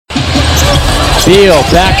Beal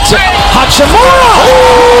back to Hachimura!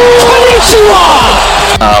 Konnichiwa!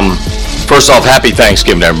 First off, happy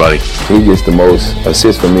Thanksgiving, everybody. He gets the most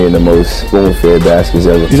assists for me and the most spoon-fed baskets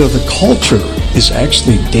ever. You know, the culture is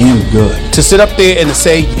actually damn good. To sit up there and to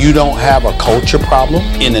say you don't have a culture problem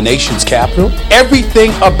in the nation's capital,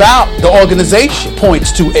 everything about the organization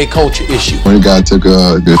points to a culture issue. One guy took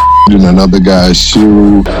a good in another guy's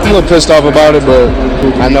shoe. I'm a little pissed off about it, but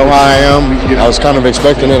I know how I am. I was kind of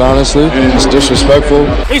expecting it, honestly. It's disrespectful.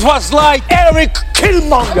 It was like Eric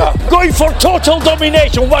Killmonger going for total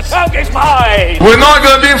domination. What's up is mine. We're not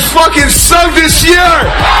gonna be fucking sunk this year.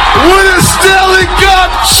 We're the Stanley Cup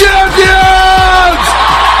champions.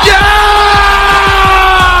 Yeah!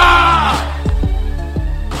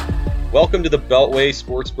 Welcome to the Beltway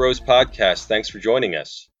Sports Bros podcast. Thanks for joining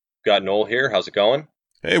us. Got Noel here. How's it going?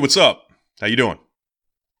 Hey, what's up? How you doing?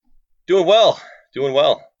 Doing well.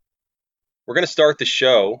 We're going to start the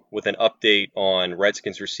show with an update on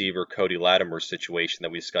Redskins receiver Cody Latimer's situation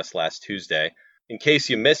that we discussed last Tuesday. In case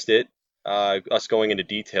you missed it, us going into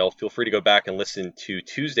detail, feel free to go back and listen to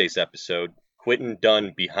Tuesday's episode, Quentin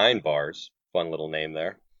Dunn Behind Bars. Fun little name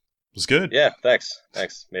there. It was good. Yeah, thanks.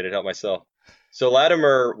 Made it help myself. So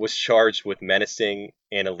Latimer was charged with menacing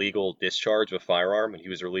and illegal discharge of a firearm, and he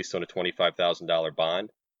was released on a $25,000 bond.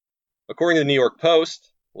 According to the New York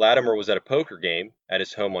Post, Latimer was at a poker game at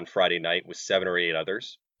his home on Friday night with 7 or 8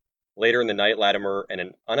 others. Later in the night, Latimer and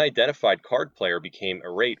an unidentified card player became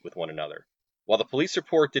irate with one another. While the police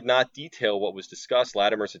report did not detail what was discussed,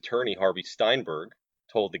 Latimer's attorney, Harvey Steinberg,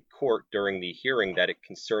 told the court during the hearing that it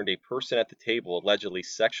concerned a person at the table allegedly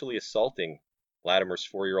sexually assaulting Latimer's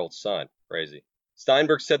 4-year-old son. Crazy.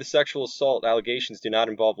 Steinberg said the sexual assault allegations do not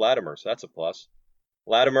involve Latimer, so that's a plus.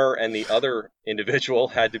 Latimer and the other individual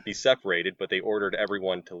had to be separated, but they ordered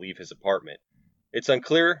everyone to leave his apartment. It's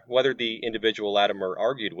unclear whether the individual Latimer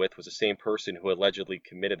argued with was the same person who allegedly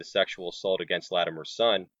committed the sexual assault against Latimer's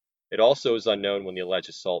son. It also is unknown when the alleged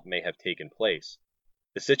assault may have taken place.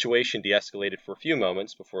 The situation de-escalated for a few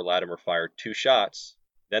moments before Latimer fired 2 shots.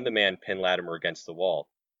 Then the man pinned Latimer against the wall.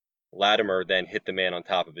 Latimer then hit the man on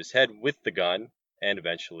top of his head with the gun, and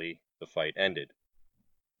eventually the fight ended.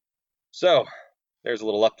 So, there's a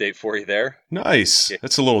little update for you there. Nice.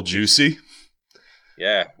 That's a little juicy.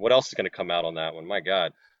 Yeah. What else is going to come out on that one? My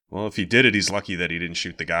God. Well, if he did it, he's lucky that he didn't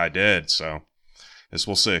shoot the guy dead, so guess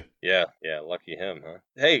we'll see. Yeah, lucky him, huh?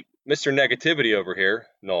 Hey, Mr. Negativity over here,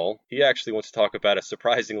 Noel, he actually wants to talk about a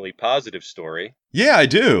surprisingly positive story. Yeah, I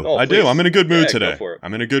do. Noel, I do. I'm in a good mood today. Go for it.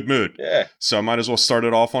 I'm in a good mood. Yeah. So I might as well start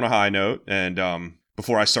it off on a high note and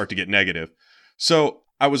before I start to get negative. So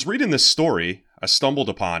I was reading this story. I stumbled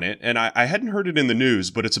upon it, and I hadn't heard it in the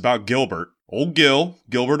news, but it's about Gilbert. Old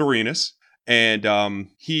Gilbert Arenas. And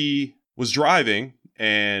he was driving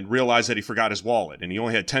and realized that he forgot his wallet, and he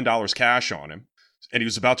only had $10 cash on him, and he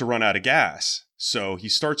was about to run out of gas. So he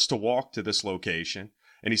starts to walk to this location,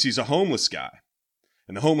 and he sees a homeless guy.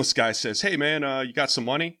 And the homeless guy says, "Hey, man, you got some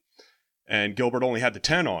money?" And Gilbert only had the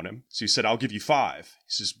 10 on him, so he said, "I'll give you 5.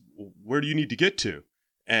 He says, "Where do you need to get to?"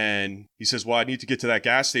 And he says, "Well, I need to get to that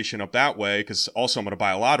gas station up that way because also I'm going to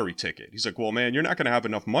buy a lottery ticket." He's like, "Well, man, you're not going to have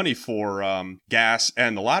enough money for gas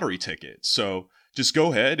and the lottery ticket. So just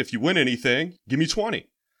go ahead. If you win anything, give me 20. I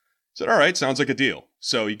said, "All right, sounds like a deal."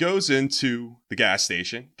 So he goes into the gas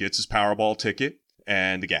station, gets his Powerball ticket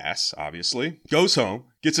and the gas, obviously, goes home,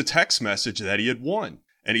 gets a text message that he had won.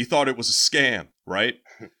 And he thought it was a scam, right?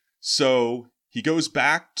 So he goes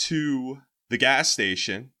back to the gas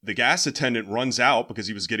station. The gas attendant runs out because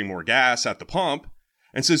he was getting more gas at the pump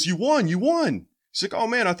and says, you won. He's like, "Oh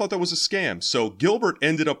man, I thought that was a scam." So Gilbert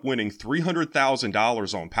ended up winning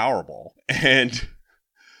 $300,000 on Powerball and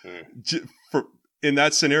in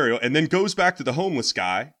that scenario, and then goes back to the homeless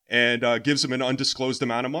guy and gives him an undisclosed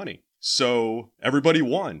amount of money. So everybody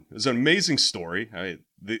won. It was an amazing story.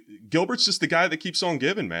 Gilbert's just the guy that keeps on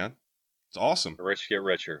giving, man. It's awesome. The rich get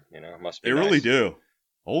richer, must be They nice. really do.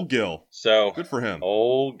 Old Gil. So good for him.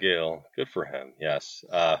 Old Gil. Good for him, yes.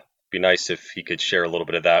 Be nice if he could share a little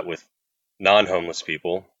bit of that with non-homeless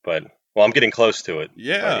people, but, well, I'm getting close to it.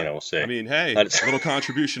 Yeah. But, we'll see. I mean, hey, a little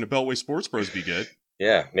contribution to Beltway Sports Bros be good.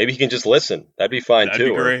 Yeah, maybe he can just listen. That'd be fine, That'd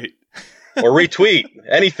too. Be great. Or retweet.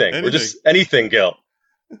 Anything. Or just anything, Gil.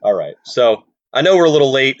 All right. So I know we're a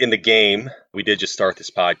little late in the game. We did just start this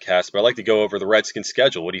podcast, but I'd like to go over the Redskins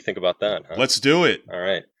schedule. What do you think about that? Huh? Let's do it. All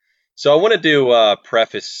right. So I want to do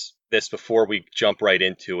preface this before we jump right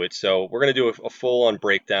into it. So we're going to do a full-on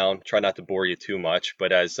breakdown. Try not to bore you too much,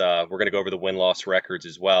 but as we're going to go over the win-loss records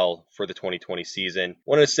as well for the 2020 season. I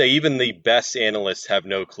wanted to say even the best analysts have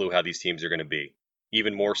no clue how these teams are going to be.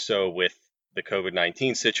 Even more so with the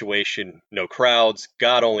COVID-19 situation, no crowds,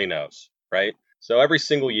 God only knows, right? So every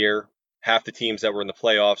single year, half the teams that were in the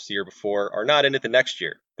playoffs the year before are not in it the next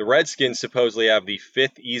year. The Redskins supposedly have the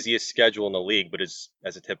 5th easiest schedule in the league, but as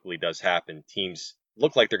it typically does happen, teams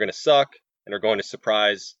look like they're going to suck and are going to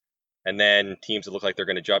surprise, and then teams that look like they're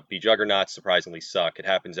going to be juggernauts surprisingly suck. It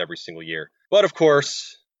happens every single year. But of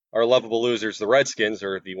course, our lovable losers, the Redskins,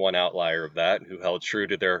 are the one outlier of that, who held true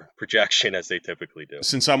to their projection as they typically do.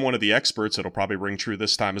 Since I'm one of the experts, it'll probably ring true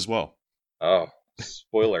this time as well. Oh,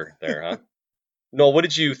 spoiler there, huh? Noel, what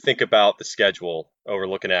did you think about the schedule over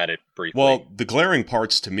looking at it briefly? Well, the glaring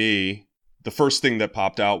parts to me, the first thing that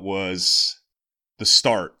popped out was the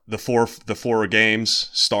start. The four games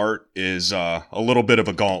start is a little bit of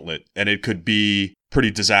a gauntlet, and it could be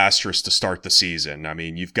pretty disastrous to start the season. I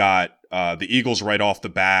mean, you've got the Eagles right off the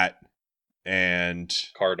bat, and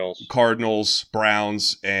Cardinals,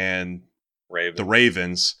 Browns, and the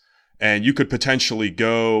Ravens, and you could potentially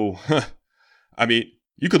go. I mean,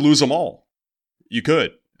 you could lose them all. You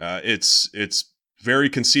could. It's very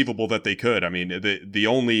conceivable that they could. I mean, the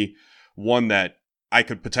only one that I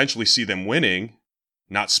could potentially see them winning,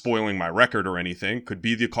 not spoiling my record or anything, could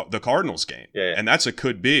be the Cardinals game. Yeah. And that's a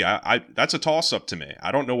could be. I that's a toss up to me.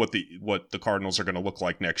 I don't know what the Cardinals are going to look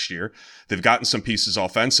like next year. They've gotten some pieces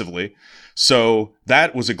offensively, so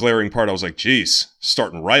that was a glaring part. I was like, geez,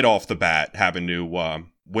 starting right off the bat, having to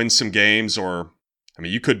win some games, or I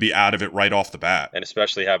mean, you could be out of it right off the bat, and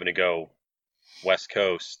especially having to go West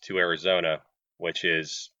Coast to Arizona, which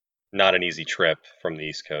is not an easy trip from the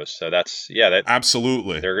East Coast. So that's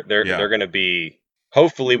absolutely they're going to be.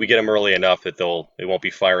 Hopefully, we get them early enough that they won't be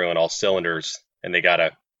firing on all cylinders, and they got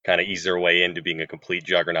to kind of ease their way into being a complete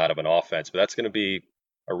juggernaut of an offense. But that's going to be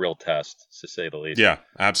a real test, to say the least. Yeah,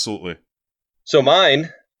 absolutely. So mine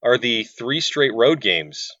are the 3 straight road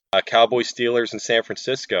games: Cowboys, Steelers, and San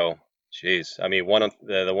Francisco. Jeez, I mean,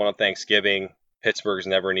 the one on Thanksgiving. Pittsburgh's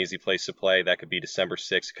never an easy place to play. That could be December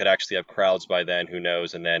 6th. Could actually have crowds by then. Who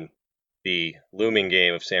knows? And then the looming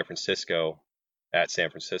game of San Francisco at San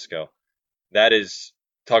Francisco. That is,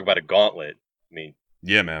 talk about a gauntlet. I mean,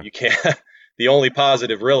 yeah, man. You can't. The only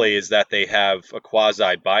positive really is that they have a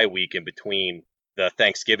quasi bye week in between the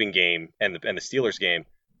Thanksgiving game and the Steelers game.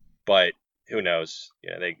 But who knows?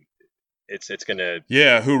 Yeah, it's gonna.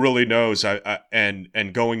 Yeah, who really knows?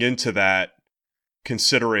 And going into that,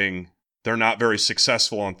 considering they're not very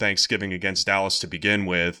successful on Thanksgiving against Dallas to begin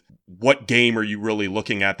with, what game are you really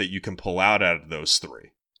looking at that you can pull out of those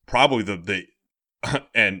 3? Probably the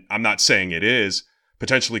and I'm not saying it is,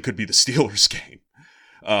 potentially could be the Steelers game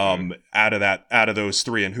out of those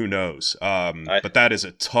 3, and who knows. But that is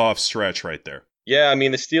a tough stretch right there. Yeah, I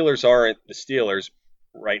mean, the Steelers aren't the Steelers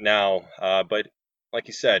right now, but like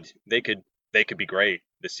you said, they could be great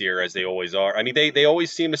this year, as they always are. I mean, they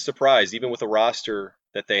always seem to surprise, even with a roster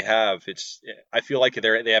that they have. I feel like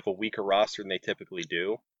they have a weaker roster than they typically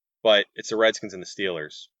do, but it's the Redskins and the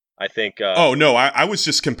Steelers. I think. Oh no, I was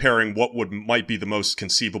just comparing what might be the most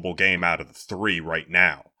conceivable game out of the 3 right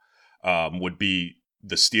now. Would be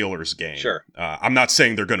the Steelers game. Sure. I'm not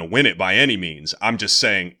saying they're going to win it by any means. I'm just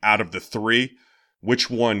saying out of the 3,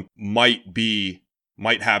 which one might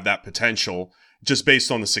have that potential, just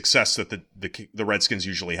based on the success that the Redskins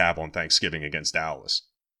usually have on Thanksgiving against Dallas.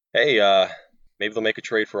 Hey, maybe they'll make a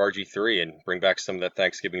trade for RG3 and bring back some of that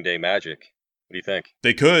Thanksgiving Day magic. What do you think?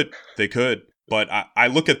 They could. But I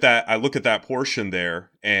look at that portion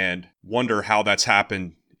there and wonder how that's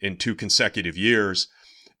happened in 2 consecutive years.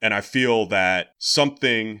 And I feel that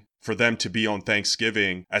something for them to be on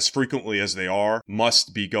Thanksgiving as frequently as they are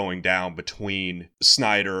must be going down between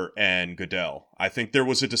Snyder and Goodell. I think there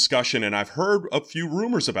was a discussion, and I've heard a few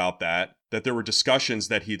rumors about that there were discussions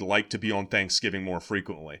that he'd like to be on Thanksgiving more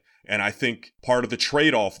frequently. And I think part of the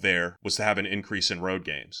trade-off there was to have an increase in road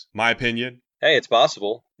games. My opinion. Hey, it's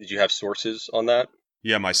possible. Did you have sources on that?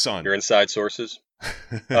 Yeah, my son. Your inside sources?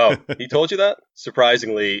 Oh, he told you that?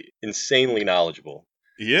 Surprisingly, insanely knowledgeable.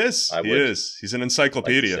 He is. He is. He's an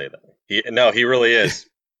encyclopedia. Like to say that. He really is.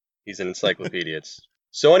 He's an encyclopedia.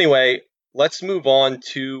 So anyway, let's move on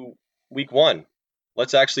to week 1.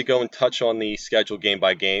 Let's actually go and touch on the schedule game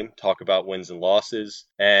by game, talk about wins and losses,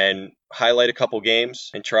 and highlight a couple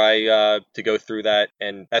games and try to go through that.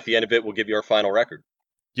 And at the end of it, we'll give you our final record.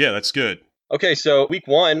 Yeah, that's good. Okay, so week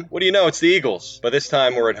 1, what do you know? It's the Eagles, but this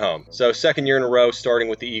time we're at home. So 2nd year in a row, starting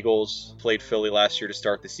with the Eagles. Played Philly last year to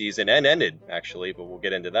start the season, and ended, actually, but we'll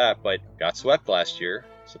get into that. But got swept last year.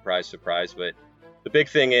 Surprise, surprise. But the big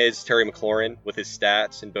thing is Terry McLaurin, with his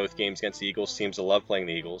stats in both games against the Eagles, seems to love playing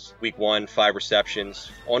the Eagles. Week 1, 5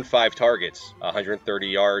 receptions on 5 targets, 130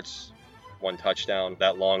 yards, 1 touchdown,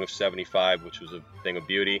 that long of 75, which was a thing of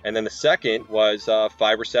beauty. And then the second was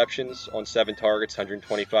 5 receptions on 7 targets,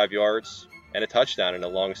 125 yards. and a touchdown in a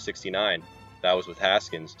long 69. That was with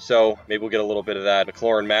Haskins. So maybe we'll get a little bit of that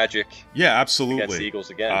McLaurin magic. Yeah, absolutely. Against the Eagles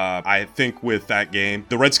again. I think with that game,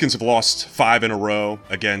 the Redskins have lost 5 in a row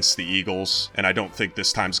against the Eagles, and I don't think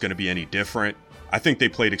this time's going to be any different. I think they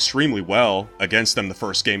played extremely well against them the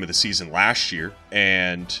first game of the season last year,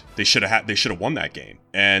 and they should have won that game.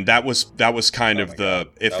 And that was kind of the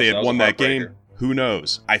if they had won that game. Who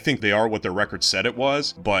knows? I think they are what their record said it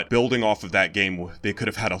was, but building off of that game, they could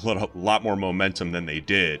have had a lot more momentum than they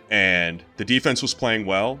did. And the defense was playing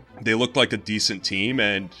well. They looked like a decent team,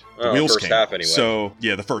 and the wheels came. Half anyway. So,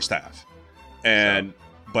 yeah, the first half.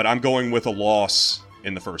 But I'm going with a loss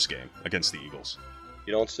in the first game against the Eagles.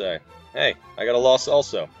 You don't say. Hey, I got a loss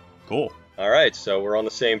also. Cool. All right, so we're on the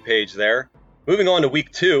same page there. Moving on to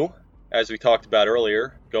week 2, as we talked about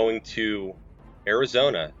earlier, going to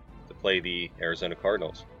Arizona play the Arizona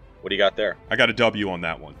Cardinals. What do you got there? I got a W on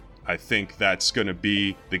that one. I think that's going to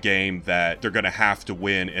be the game that they're going to have to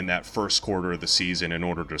win in that first quarter of the season in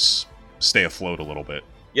order to stay afloat a little bit.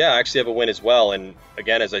 Yeah, I actually have a win as well. And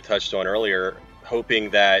again, as I touched on earlier, hoping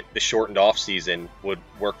that the shortened offseason would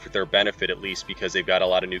work for their benefit at least, because they've got a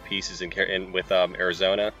lot of new pieces in with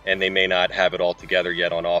Arizona, and they may not have it all together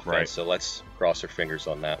yet on offense. Right. So let's cross our fingers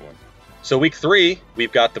on that one. So week 3,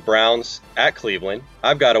 we've got the Browns at Cleveland.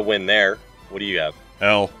 I've got a win there. What do you have?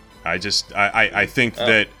 I think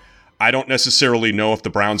that I don't necessarily know if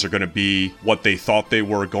the Browns are going to be what they thought they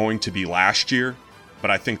were going to be last year,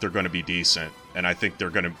 but I think they're going to be decent, and I think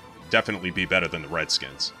they're going to definitely be better than the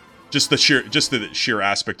Redskins. Just the sheer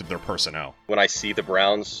aspect of their personnel. When I see the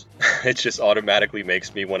Browns, it just automatically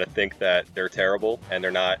makes me want to think that they're terrible and they're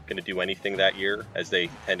not going to do anything that year, as they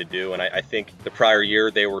tend to do. And I think the prior year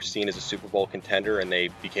they were seen as a Super Bowl contender, and they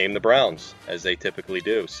became the Browns, as they typically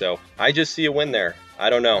do. So I just see a win there. I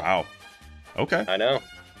don't know. Wow. Okay. I know.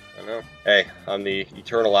 Hey, I'm the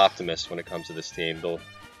eternal optimist when it comes to this team. They'll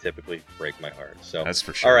typically break my heart. So that's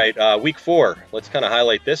for sure. All right, week 4. Let's kind of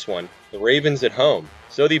highlight this one. The Ravens at home.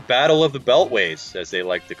 So the Battle of the Beltways, as they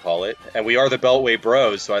like to call it. And we are the Beltway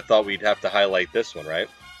Bros, so I thought we'd have to highlight this one, right?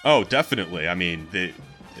 Oh, definitely. I mean,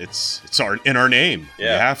 it's in our name.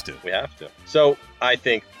 Yeah, We have to. So I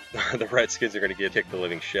think the Redskins are going to kick the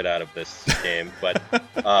living shit out of this game, but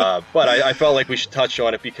I felt like we should touch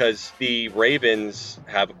on it because the Ravens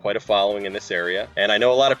have quite a following in this area, and I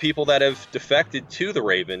know a lot of people that have defected to the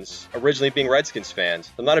Ravens, originally being Redskins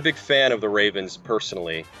fans. I'm not a big fan of the Ravens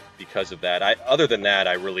personally because of that. Other than that,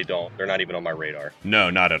 I really don't. They're not even on my radar. No,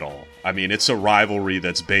 not at all. I mean, it's a rivalry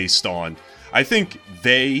that's based on, I think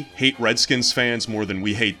they hate Redskins fans more than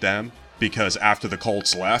we hate them. Because after the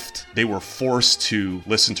Colts left, they were forced to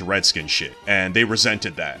listen to Redskin shit, and they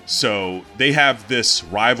resented that. So they have this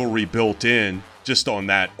rivalry built in just on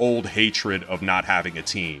that old hatred of not having a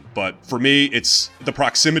team. But for me, the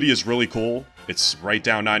proximity is really cool. It's right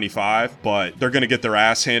down 95, but they're going to get their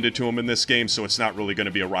ass handed to them in this game, so it's not really going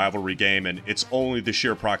to be a rivalry game, and it's only the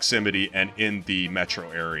sheer proximity and in the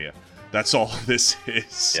metro area. That's all this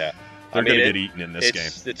is. Yeah. They're going to get eaten in this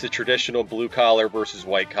game. It's a traditional blue-collar versus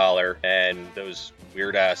white-collar, and those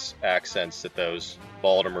weird-ass accents that those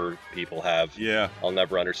Baltimore people have. Yeah. I'll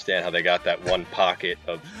never understand how they got that one pocket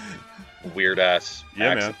of weird-ass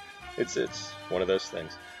accent. Man. It's one of those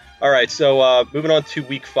things. All right, so moving on to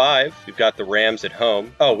week 5, we've got the Rams at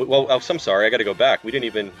home. I'm sorry, I got to go back.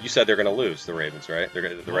 You said they're going to lose, the Ravens, right?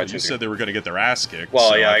 You said they were going to get their ass kicked.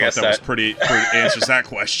 Well, so yeah, I guess that was pretty answers that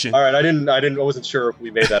question. All right, I wasn't sure if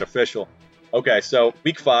we made that official. Okay, so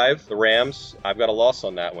week 5, the Rams, I've got a loss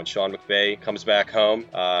on that one. Sean McVay comes back home.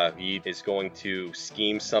 He is going to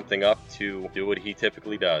scheme something up to do what he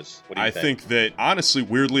typically does. What do you think? I think that, honestly,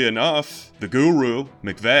 weirdly enough, the guru,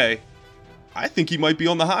 McVay, I think he might be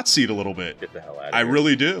on the hot seat a little bit. Get the hell out of here. I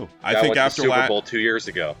really do. I think after Super Bowl 2 years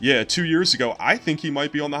ago. Yeah, 2 years ago, I think he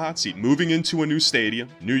might be on the hot seat. Moving into a new stadium,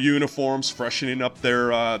 new uniforms, freshening up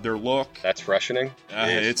their look. That's freshening?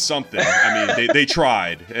 It's something. I mean, they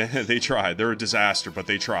tried. They tried. They're a disaster, but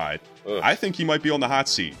they tried. Ugh. I think he might be on the hot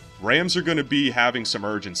seat. Rams are going to be having some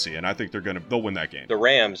urgency, and I think they'll win that game. The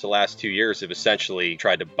Rams, the last 2 years, have essentially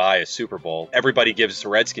tried to buy a Super Bowl. Everybody gives the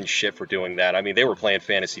Redskins shit for doing that. I mean, they were playing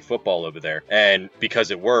fantasy football over there, and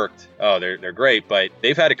because it worked, they're great. But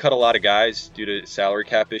they've had to cut a lot of guys due to salary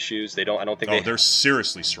cap issues. They're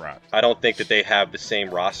seriously strapped. I don't think that they have the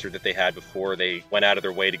same roster that they had before. They went out of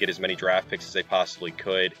their way to get as many draft picks as they possibly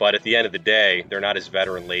could. But at the end of the day, they're not as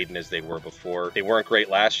veteran laden as they were before. They weren't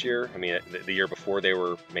great last year. I mean, the year before they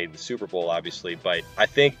were made the Super Bowl, obviously, but I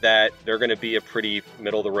think that they're going to be a pretty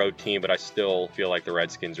middle-of-the-road team, but I still feel like the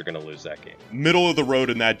Redskins are going to lose that game. Middle of the road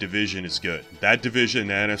in that division is good. That division,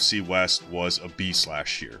 the NFC West, was a beast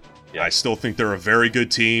last year. Yeah. I still think they're a very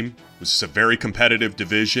good team. was a very competitive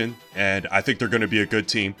division, and I think they're going to be a good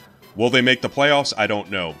team. Will they make the playoffs? I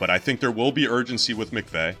don't know, but I think there will be urgency with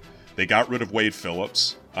McVay. They got rid of Wade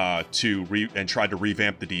Phillips and tried to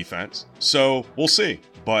revamp the defense. So we'll see.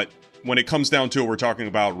 But when it comes down to it, we're talking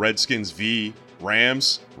about Redskins v.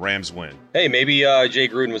 Rams. Rams win. Hey, maybe Jay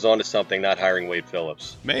Gruden was onto something, not hiring Wade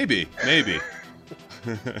Phillips. Maybe.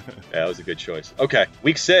 Yeah, that was a good choice. Okay,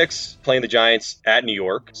 week 6, playing the Giants at New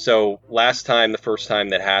York. So the first time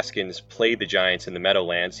that Haskins played the Giants in the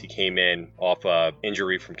Meadowlands, he came in off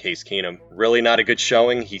injury from Case Keenum. Really not a good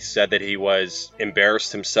showing. He said that he was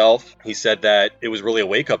embarrassed himself. He said that it was really a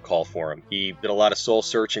wake-up call for him. He did a lot of soul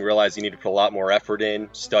searching, realized he needed to put a lot more effort in,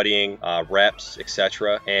 studying, reps,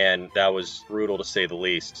 etc. And that was brutal to say the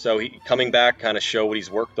least. So he coming back kind of show what he's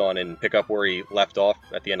worked on and pick up where he left off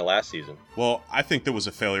at the end of last season. Well, I think there was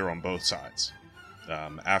a failure on both sides.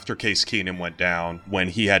 After Case Keenum went down, when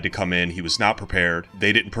he had to come in, he was not prepared.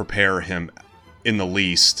 They didn't prepare him in the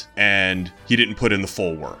least, and he didn't put in the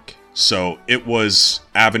full work. So it was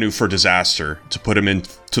avenue for disaster to put him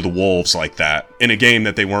into the Wolves like that in a game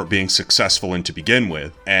that they weren't being successful in to begin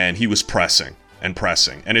with, and he was pressing, and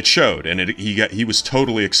it showed, and he was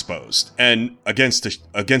totally exposed, and against a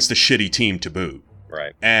shitty team to boot.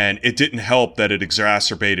 Right. And it didn't help that it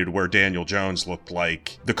exacerbated where Daniel Jones looked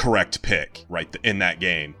like the correct pick right in that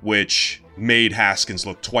game, which made Haskins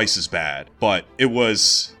look twice as bad. But it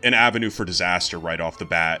was an avenue for disaster right off the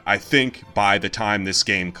bat. I think by the time this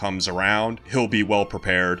game comes around, he'll be well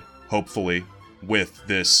prepared, hopefully, with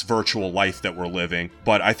this virtual life that we're living.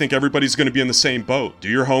 But I think everybody's going to be in the same boat. Do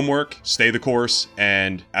your homework, stay the course,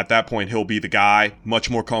 and at that point he'll be the guy, much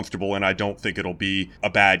more comfortable, and I don't think it'll be a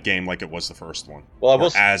bad game like it was the first one.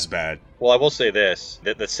 Well, as bad. Well, I will say this,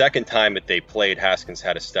 that the second time that they played, Haskins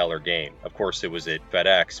had a stellar game. Of course, it was at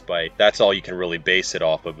FedEx, but that's all you can really base it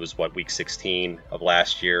off of was week 16 of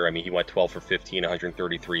last year. I mean, he went 12 for 15,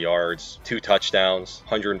 133 yards, 2 touchdowns,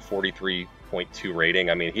 143.2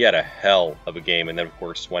 rating. I mean, he had a hell of a game, and then of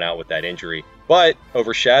course went out with that injury, but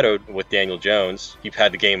overshadowed with Daniel Jones. He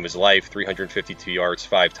had the game of his life, 352 yards,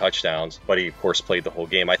 5 touchdowns, but he of course played the whole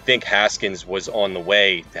game. I think Haskins was on the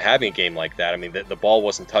way to having a game like that. I mean, the ball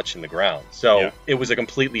wasn't touching the ground, so It was a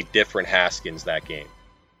completely different Haskins that game.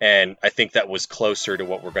 And I think that was closer to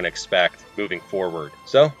what we're going to expect moving forward.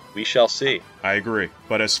 So we shall see. I agree.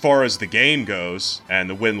 But as far as the game goes and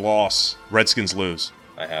the win-loss, Redskins lose.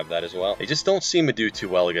 I have that as well. They just don't seem to do too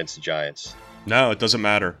well against the Giants. No, it doesn't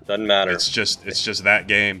matter. Doesn't matter. It's just that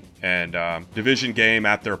game, and division game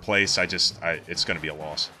at their place. It's going to be a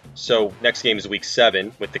loss. So next game is week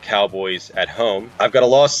 7 with the Cowboys at home. I've got a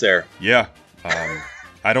loss there. Yeah,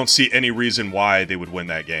 I don't see any reason why they would win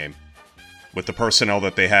that game. With the personnel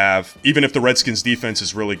that they have, even if the Redskins defense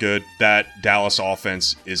is really good, that Dallas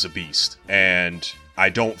offense is a beast, and I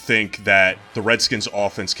don't think that the Redskins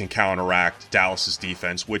offense can counteract Dallas's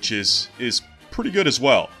defense, which is pretty good as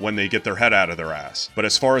well when they get their head out of their ass. But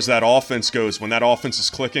as far as that offense goes, when that offense is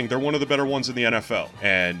clicking, they're one of the better ones in the NFL.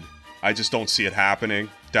 And I just don't see it happening.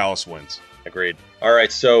 Dallas wins. Agreed. All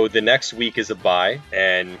right, so the next week is a bye,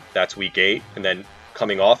 and that's week 8. And then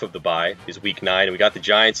coming off of the bye is week 9, and we got the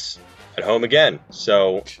Giants at home again.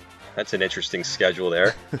 So that's an interesting schedule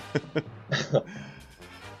there.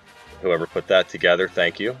 Whoever put that together,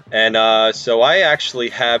 thank you. And so I actually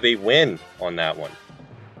have a win on that one.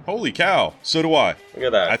 Holy cow. So do I. Look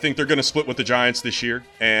at that. I think they're going to split with the Giants this year.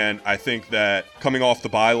 And I think that coming off the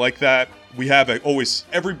bye like that,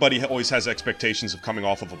 everybody always has expectations of coming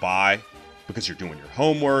off of a bye because you're doing your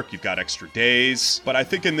homework, you've got extra days. But I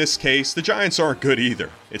think in this case, the Giants aren't good either.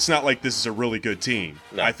 It's not like this is a really good team.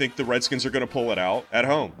 No. I think the Redskins are going to pull it out at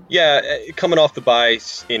home. Yeah, coming off the bye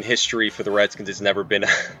in history for the Redskins has never been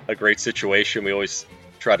a great situation. We always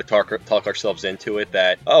try to talk ourselves into it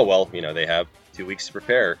that, they have 2 weeks to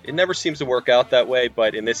prepare. It never seems to work out that way,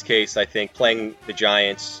 but in this case, I think playing the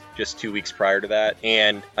Giants just 2 weeks prior to that.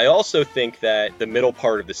 And I also think that the middle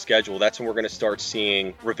part of the schedule, that's when we're going to start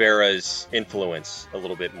seeing Rivera's influence a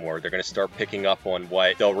little bit more. They're going to start picking up on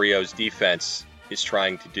what Del Rio's defense is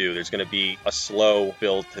trying to do. There's going to be a slow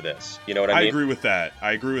build to this. You know what I mean? I agree with that.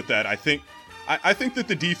 I think that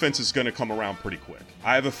the defense is going to come around pretty quick.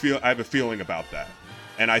 I have a feeling about that.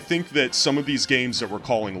 And I think that some of these games that we're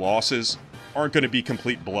calling losses aren't going to be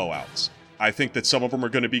complete blowouts. I think that some of them are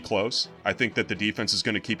going to be close. I think that the defense is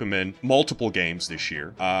going to keep them in multiple games this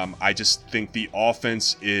year. I just think the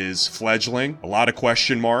offense is fledgling. A lot of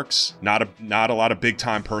question marks, not a lot of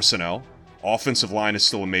big-time personnel. Offensive line is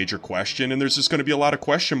still a major question, and there's just going to be a lot of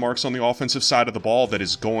question marks on the offensive side of the ball that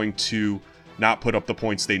is going to not put up the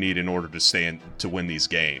points they need in order to stay in to win these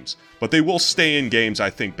games. But they will stay in games, I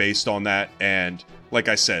think, based on that, and like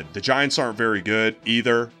I said, the Giants aren't very good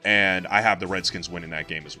either, and I have the Redskins winning that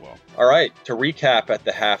game as well. All right, to recap at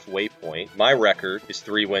the halfway point, my record is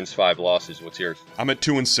 3 wins, 5 losses. What's yours? I'm at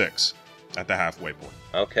 2-6 at the halfway point.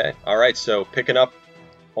 Okay. All right, so picking up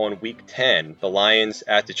on week 10, the Lions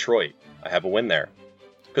at Detroit. I have a win there.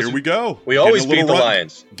 Here we go. We always beat the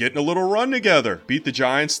Lions. Getting a little run together. Beat the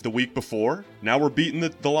Giants the week before. Now we're beating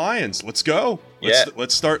the Lions. Let's go.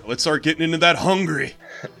 Let's start getting into that hungry.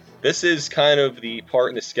 This is kind of the part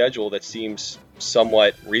in the schedule that seems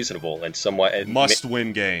somewhat reasonable and somewhat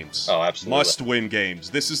must-win games. Oh, absolutely. Must-win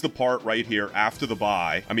games. This is the part right here after the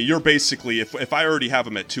bye. I mean, you're basically, if I already have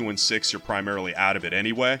them at 2-6, you're primarily out of it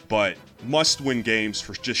anyway, but must-win games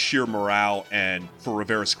for just sheer morale and for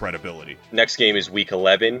Rivera's credibility. Next game is week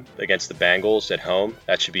 11 against the Bengals at home.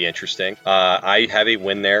 That should be interesting. I have a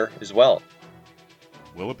win there as well.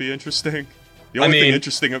 Will it be interesting? The only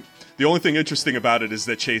thing interesting about it is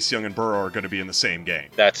that Chase Young and Burrow are going to be in the same game.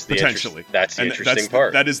 That's the potentially. That's the interesting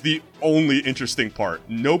part. That is the only interesting part.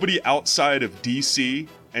 Nobody outside of DC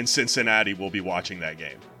and Cincinnati will be watching that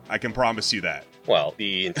game. I can promise you that. Well,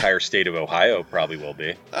 the entire state of Ohio probably will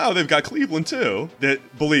be. Oh, they've got Cleveland too.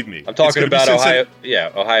 Believe me. I'm talking about Ohio.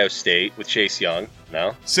 Yeah, Ohio State with Chase Young.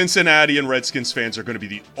 No? Cincinnati and Redskins fans are going to be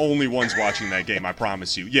the only ones watching that game, I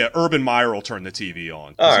promise you. Yeah, Urban Meyer will turn the TV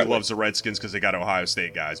on because he loves the Redskins because they got Ohio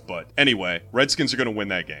State guys. But anyway, Redskins are going to win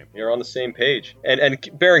that game. You're on the same page. And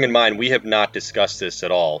bearing in mind, we have not discussed this at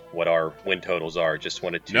all, what our win totals are. Just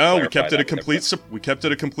wanted to No, we kept it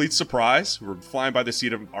a complete surprise. We're flying by the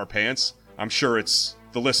seat of our pants. I'm sure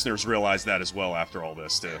the listeners realize that as well after all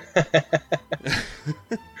this, too.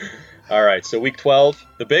 All right, so week 12,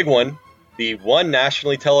 the big one. The one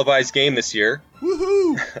nationally televised game this year.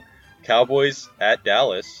 Woohoo! Cowboys at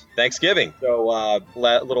Dallas. Thanksgiving. So,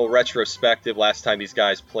 little retrospective. Last time these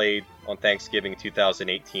guys played on Thanksgiving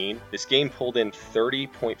 2018. This game pulled in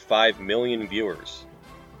 30.5 million viewers.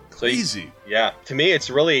 Crazy. Yeah. To me,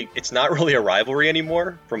 it's not really a rivalry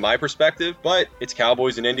anymore from my perspective, but it's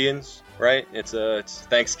Cowboys and Indians, right? It's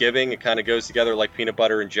Thanksgiving. It kind of goes together like peanut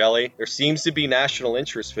butter and jelly. There seems to be national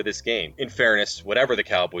interest for this game. In fairness, whatever the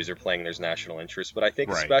Cowboys are playing, there's national interest, but I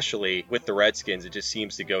think especially with the Redskins, it just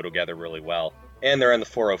seems to go together really well. And they're in the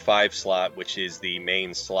 405 slot, which is the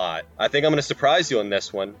main slot. I think I'm going to surprise you on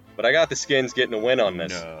this one, but I got the Skins getting a win on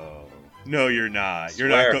this. No, you're not. You're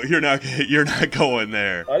not going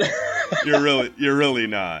there. You're really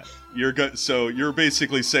not. So you're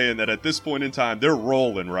basically saying that at this point in time, they're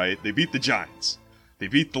rolling, right? They beat the Giants. They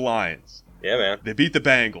beat the Lions. Yeah, man. They beat the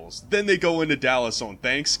Bengals. Then they go into Dallas on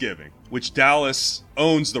Thanksgiving, which Dallas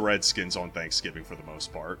owns the Redskins on Thanksgiving for the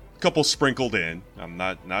most part. A couple sprinkled in. I'm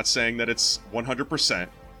not saying that it's 100%.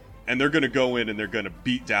 And they're going to go in and they're going to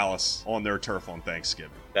beat Dallas on their turf on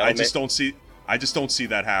Thanksgiving. I just don't see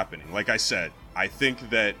that happening. Like I said, I think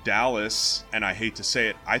that Dallas, and I hate to say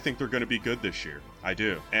it, I think they're going to be good this year. I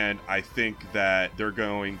do. And I think that they're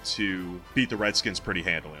going to beat the Redskins pretty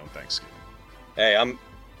handily on Thanksgiving. Hey, I'm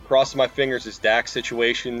crossing my fingers as Dak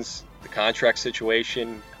situations, the contract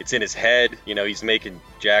situation, it's in his head. You know, he's making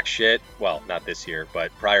jack shit. Well, not this year,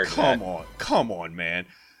 but prior to that. Come on, man.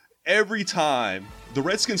 Every time, the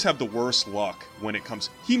Redskins have the worst luck when it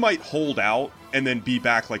comes. He might hold out and then be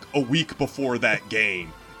back like a week before that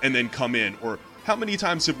game and then come in. Or how many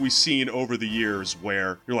times have we seen over the years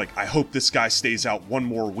where you're like, I hope this guy stays out one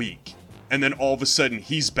more week. And then all of a sudden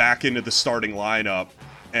he's back into the starting lineup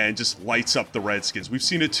and just lights up the Redskins. We've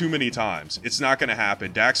seen it too many times. It's not going to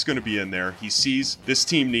happen. Dak's going to be in there. He sees this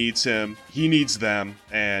team needs him. He needs them.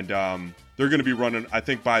 And they're going to be running. I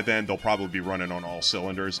think by then they'll probably be running on all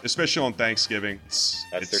cylinders, especially on Thanksgiving. It's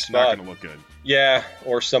not going to look good. Yeah,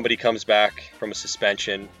 or somebody comes back from a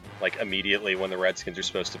suspension like immediately when the Redskins are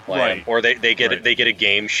supposed to play them, or they get a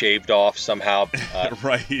game shaved off somehow.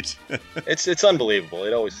 Right. It's unbelievable.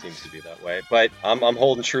 It always seems to be that way. But I'm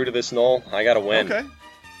holding true to this, Noel. I got to win. Okay.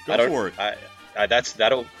 Go for it.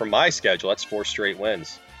 That'll from my schedule. That's 4 straight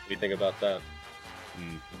wins. What do you think about that?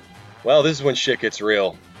 Well, this is when shit gets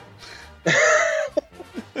real.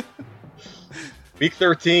 Week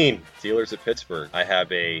 13, Steelers at Pittsburgh. I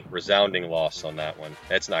have a resounding loss on that one.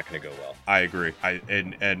 That's not going to go well. I agree.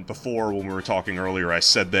 And before, when we were talking earlier, I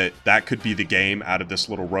said that could be the game out of this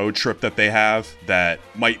little road trip that they have that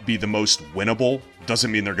might be the most winnable.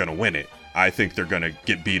 Doesn't mean they're going to win it. I think they're going to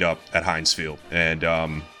get beat up at Heinz Field. And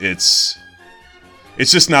it's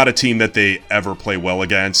just not a team that they ever play well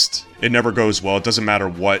against. It never goes well. It doesn't matter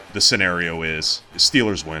what the scenario is. The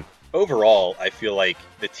Steelers win. Overall, I feel like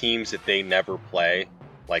the teams that they never play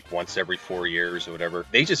like once every 4 years or whatever.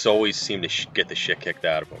 They just always seem to get the shit kicked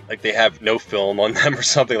out of them. Like they have no film on them or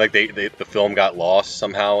something. Like the film got lost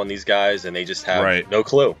somehow on these guys, and they just have no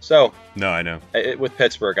clue. So no, I know. With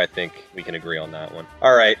Pittsburgh, I think we can agree on that one.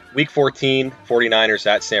 All right, Week 14, 49ers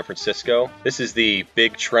at San Francisco. This is the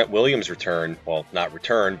big Trent Williams return. Well, not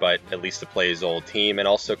return, but at least to play his old team, and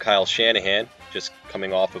also Kyle Shanahan, just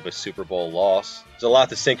coming off of a Super Bowl loss. There's a lot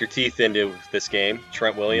to sink your teeth into this game.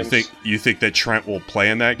 Trent Williams. You think that Trent will play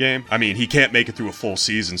in that game? I mean, he can't make it through a full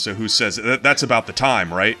season, so who says that's about the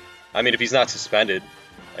time, right? I mean, if he's not suspended,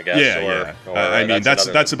 I guess. Yeah. I mean,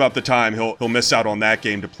 that's about the time he'll miss out on that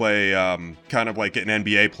game to play, kind of like an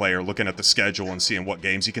NBA player looking at the schedule and seeing what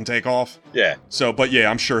games he can take off. Yeah. So, but yeah,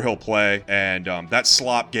 I'm sure he'll play. And that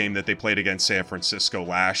slop game that they played against San Francisco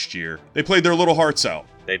last year, they played their little hearts out.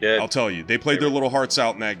 They did. I'll tell you, they played their little hearts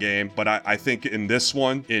out in that game. But I think in this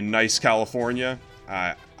one, in nice California,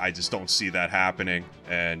 I just don't see that happening.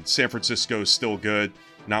 And San Francisco is still good.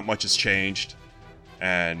 Not much has changed.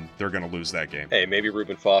 And they're going to lose that game. Hey, maybe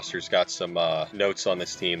Reuben Foster's got some notes on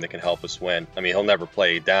this team that can help us win. I mean, he'll never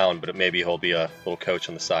play down, but maybe he'll be a little coach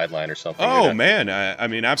on the sideline or something. Oh, man. I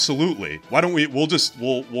mean, absolutely. Why don't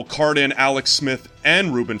we'll card in Alex Smith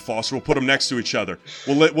and Reuben Foster. We'll put them next to each other.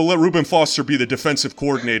 We'll let Reuben Foster be the defensive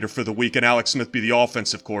coordinator for the week and Alex Smith be the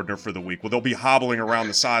offensive coordinator for the week. Well, they'll be hobbling around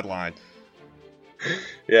the sideline.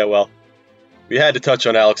 Yeah, well. We had to touch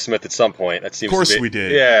on Alex Smith at some point. That seems. Of course we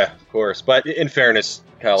did. Yeah, of course. But in fairness,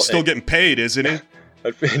 Kyle still getting paid, isn't he?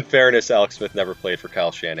 In fairness, Alex Smith never played for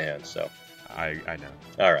Kyle Shanahan, so. I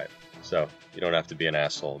know. All right, so you don't have to be an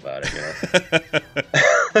asshole about it, you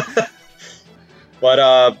know.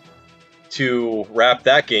 But to wrap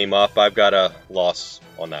that game up, I've got a loss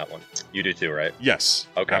on that one. You do too, right? Yes.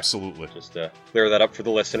 Okay. Absolutely. Just to clear that up for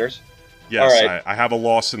the listeners. Yes, all right. I have a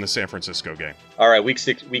loss in the San Francisco game. All right, week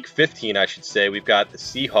 15, I should say. We've got the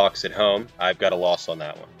Seahawks at home. I've got a loss on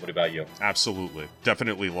that one. What about you? Absolutely.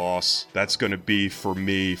 Definitely loss. That's going to be, for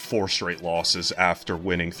me, 4 straight losses after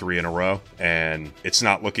winning 3 in a row, and it's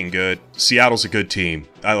not looking good. Seattle's a good team.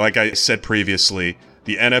 Like I said previously,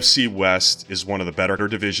 the NFC West is one of the better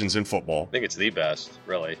divisions in football. I think it's the best,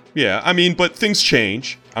 really. Yeah, I mean, but things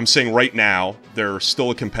change. I'm saying right now, they're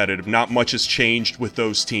still competitive. Not much has changed with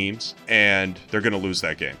those teams, and they're going to lose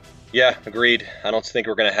that game. Yeah, agreed. I don't think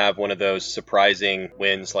we're going to have one of those surprising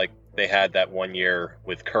wins like they had that one year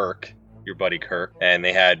with Kirk, your buddy Kirk, and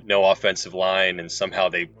they had no offensive line, and somehow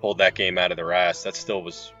they pulled that game out of their ass. That still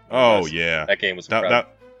was... Oh, yeah. That game was incredible.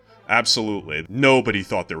 Absolutely. Nobody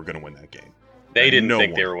thought they were going to win that game. They didn't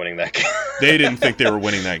think they were winning that game. They didn't think they were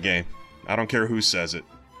winning that game. I don't care who says it.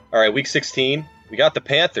 All right, week 16, we got the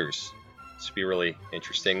Panthers. This should be really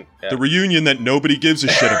interesting. The reunion that nobody gives a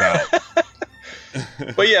shit about.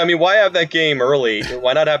 But yeah, I mean, why have that game early?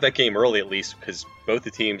 Why not have that game early at least? Because both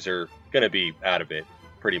the teams are going to be out of it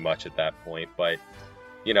pretty much at that point. But,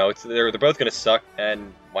 you know, they're both going to suck.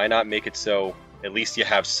 And why not make it so at least you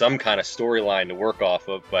have some kind of storyline to work off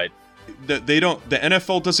of? But the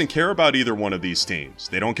NFL doesn't care about either one of these teams.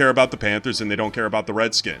 They don't care about the Panthers and they don't care about the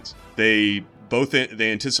Redskins. They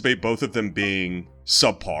anticipate both of them being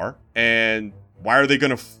subpar. And why are they going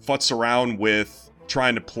to futz around with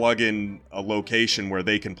trying to plug in a location where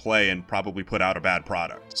they can play and probably put out a bad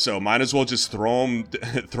product? So might as well just throw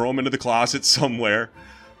them into the closet somewhere.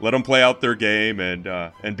 Let them play out their game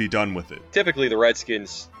and be done with it. Typically, the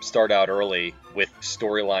Redskins start out early with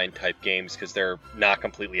storyline type games because they're not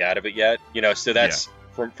completely out of it yet. You know, so that's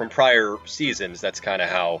from prior seasons. That's kind of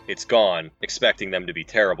how it's gone. Expecting them to be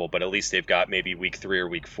terrible, but at least they've got maybe week 3 or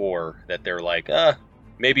week 4 that they're like,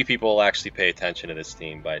 maybe people will actually pay attention to this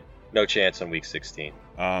team, but no chance on week 16.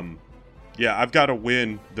 Yeah, I've got to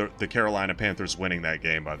win the Carolina Panthers winning that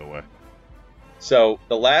game. By the way. So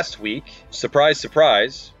the last week, surprise,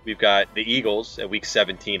 surprise, we've got the Eagles at week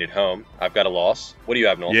 17 at home. I've got a loss. What do you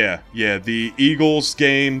have, Noel? Yeah. The Eagles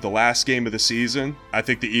game, the last game of the season, I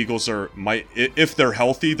think the Eagles if they're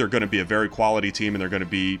healthy, they're going to be a very quality team and they're going to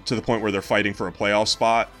be to the point where they're fighting for a playoff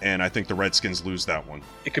spot. And I think the Redskins lose that one.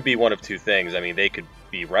 It could be one of two things. I mean, they could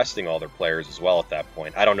be resting all their players as well at that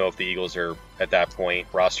point. I don't know if the Eagles are at that point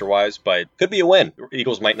roster-wise, but could be a win. The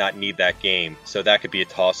Eagles might not need that game, so that could be a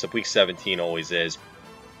toss-up. Week 17 always is.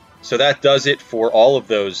 So that does it for all of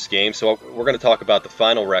those games. So we're going to talk about the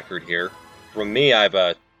final record here. From me, I have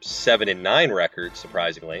a 7-9 record,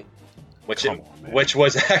 surprisingly, which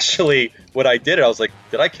was actually what I did. I was like,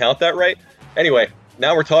 did I count that right? Anyway,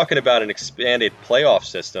 now we're talking about an expanded playoff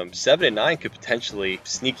system. 7-9 could potentially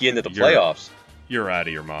sneak you into the playoffs. You're out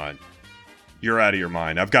of your mind. You're out of your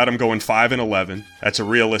mind. I've got them going 5-11. That's a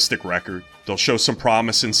realistic record. They'll show some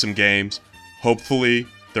promise in some games. Hopefully,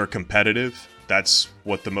 they're competitive. That's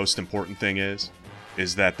what the most important thing is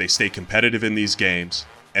that they stay competitive in these games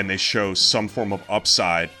and they show some form of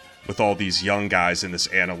upside with all these young guys in this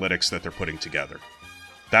analytics that they're putting together.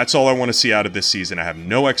 That's all I want to see out of this season. I have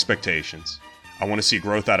no expectations. I want to see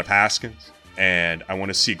growth out of Haskins, and I want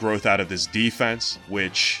to see growth out of this defense,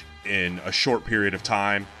 which in a short period of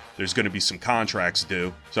time, there's going to be some contracts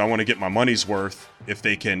due. So I want to get my money's worth if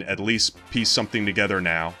they can at least piece something together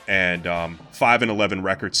now. And 5-11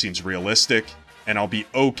 record seems realistic, and I'll be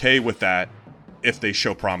okay with that if they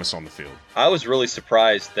show promise on the field. I was really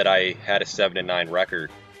surprised that I had a 7-9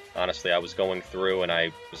 record. Honestly, I was going through and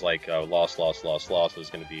I was like, oh, loss. It was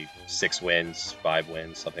going to be 6 wins, 5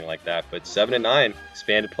 wins, something like that. But 7-9,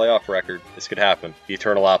 expanded playoff record. This could happen. The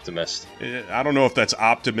eternal optimist. I don't know if that's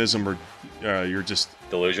optimism or you're just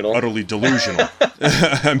delusional. Utterly delusional.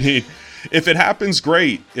 I mean, if it happens,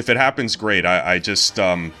 great. I just,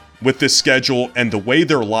 with this schedule and the way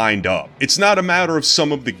they're lined up, it's not a matter of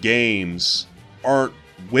some of the games aren't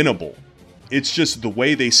winnable. It's just the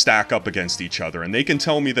way they stack up against each other. And they can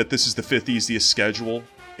tell me that this is the 5th easiest schedule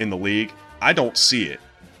in the league. I don't see it.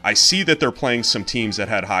 I see that they're playing some teams that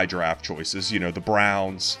had high draft choices, you know, the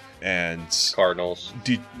Browns and Cardinals,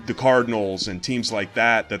 the Cardinals and teams like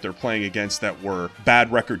that they're playing against that were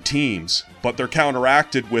bad record teams, but they're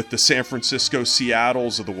counteracted with the San Francisco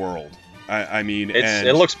Seattles of the world. I mean,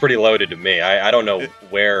 it looks pretty loaded to me. I don't know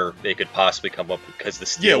where they could possibly come up because the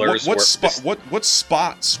Steelers. Yeah, what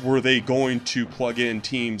spots were they going to plug in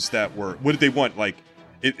teams that were? What did they want? Like,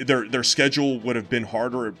 their schedule would have been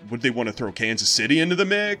harder. Would they want to throw Kansas City into the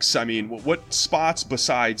mix? I mean, what spots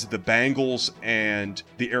besides the Bengals and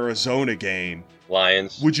the Arizona game,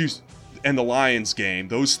 Lions, and the Lions game,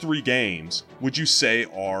 those 3 games, would you say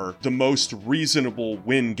are the most reasonable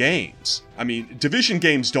win games? I mean, division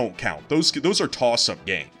games don't count. Those are toss-up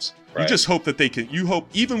games. Right. You just hope that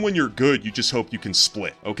even when you're good, you just hope you can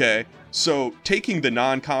split, okay? So taking the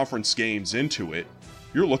non-conference games into it,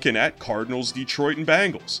 you're looking at Cardinals, Detroit, and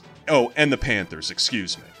Bengals. Oh, and the Panthers,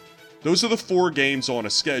 excuse me. Those are the 4 games on a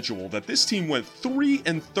schedule that this team went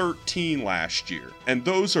 3-13 last year. And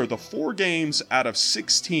those are the 4 games out of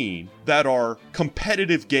 16 that are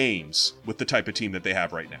competitive games with the type of team that they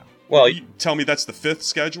have right now. Well, you tell me that's the 5th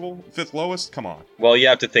schedule? 5th lowest? Come on. Well, you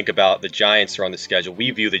have to think about the Giants are on the schedule. We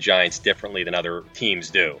view the Giants differently than other teams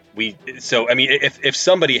do. If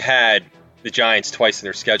somebody had the Giants twice in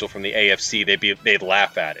their schedule from the AFC, they'd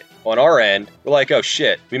laugh at it. On our end, we're like, oh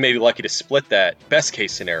shit, we may be lucky to split that best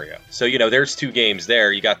case scenario. So, there's 2 games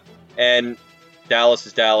there. And Dallas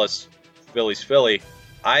is Dallas, Philly's Philly.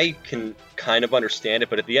 I can kind of understand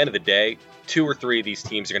it, but at the end of the day, 2 or 3 of these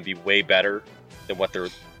teams are going to be way better than what they're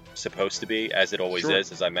supposed to be, as it always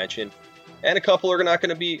is, as I mentioned. And a couple are not going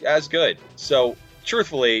to be as good. So,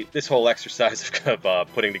 truthfully, this whole exercise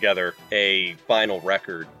of putting together a final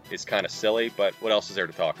record is kind of silly, but what else is there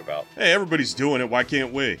to talk about? Hey, everybody's doing it. Why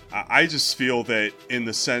can't we? I just feel that in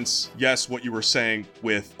the sense, yes, what you were saying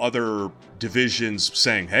with other divisions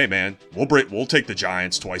saying, hey, man, we'll take the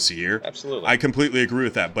Giants twice a year. Absolutely. I completely agree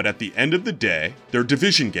with that. But at the end of the day, they're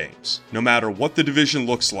division games. No matter what the division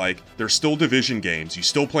looks like, they're still division games. You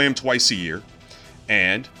still play them twice a year.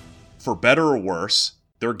 And for better or worse,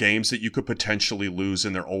 they're games that you could potentially lose,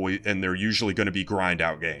 and they're usually going to be grind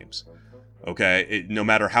out games. Okay, no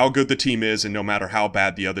matter how good the team is, and no matter how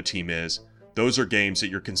bad the other team is, those are games that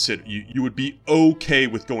you would be okay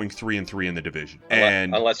with going 3-3 in the division.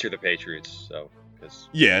 Unless you're the Patriots,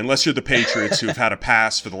 yeah, unless you're the Patriots who've had a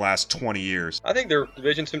pass for the last 20 years. I think their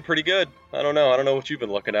division's been pretty good. I don't know what you've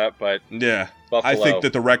been looking at, but yeah, Buffalo. I think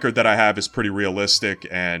that the record that I have is pretty realistic,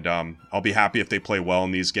 and I'll be happy if they play well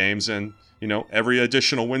in these games, and every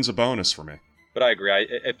additional win's a bonus for me. But I agree.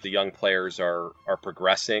 If the young players are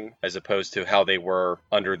progressing as opposed to how they were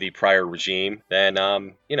under the prior regime, then,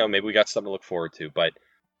 maybe we got something to look forward to. But,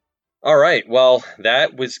 all right. Well,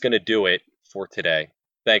 that was going to do it for today.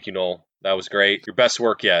 Thank you, Noel. That was great. Your best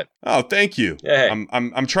work yet. Oh, thank you. Yeah.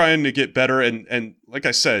 I'm trying to get better. And like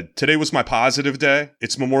I said, today was my positive day.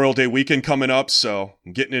 It's Memorial Day weekend coming up, so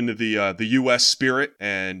I'm getting into the U.S. spirit.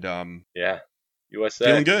 And yeah, USA.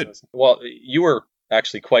 Feeling good. Well, you were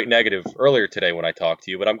actually quite negative earlier today when I talked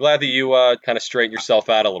to you, but I'm glad that you kind of straightened yourself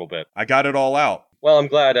out a little bit. I got it all out. Well, I'm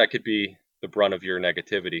glad I could be the brunt of your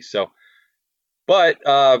negativity. But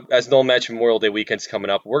as Noel mentioned, Memorial Day weekend's coming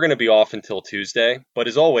up. We're going to be off until Tuesday. But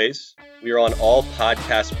as always, we are on all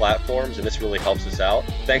podcast platforms, and this really helps us out.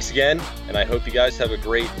 Thanks again, and I hope you guys have a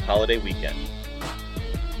great holiday weekend.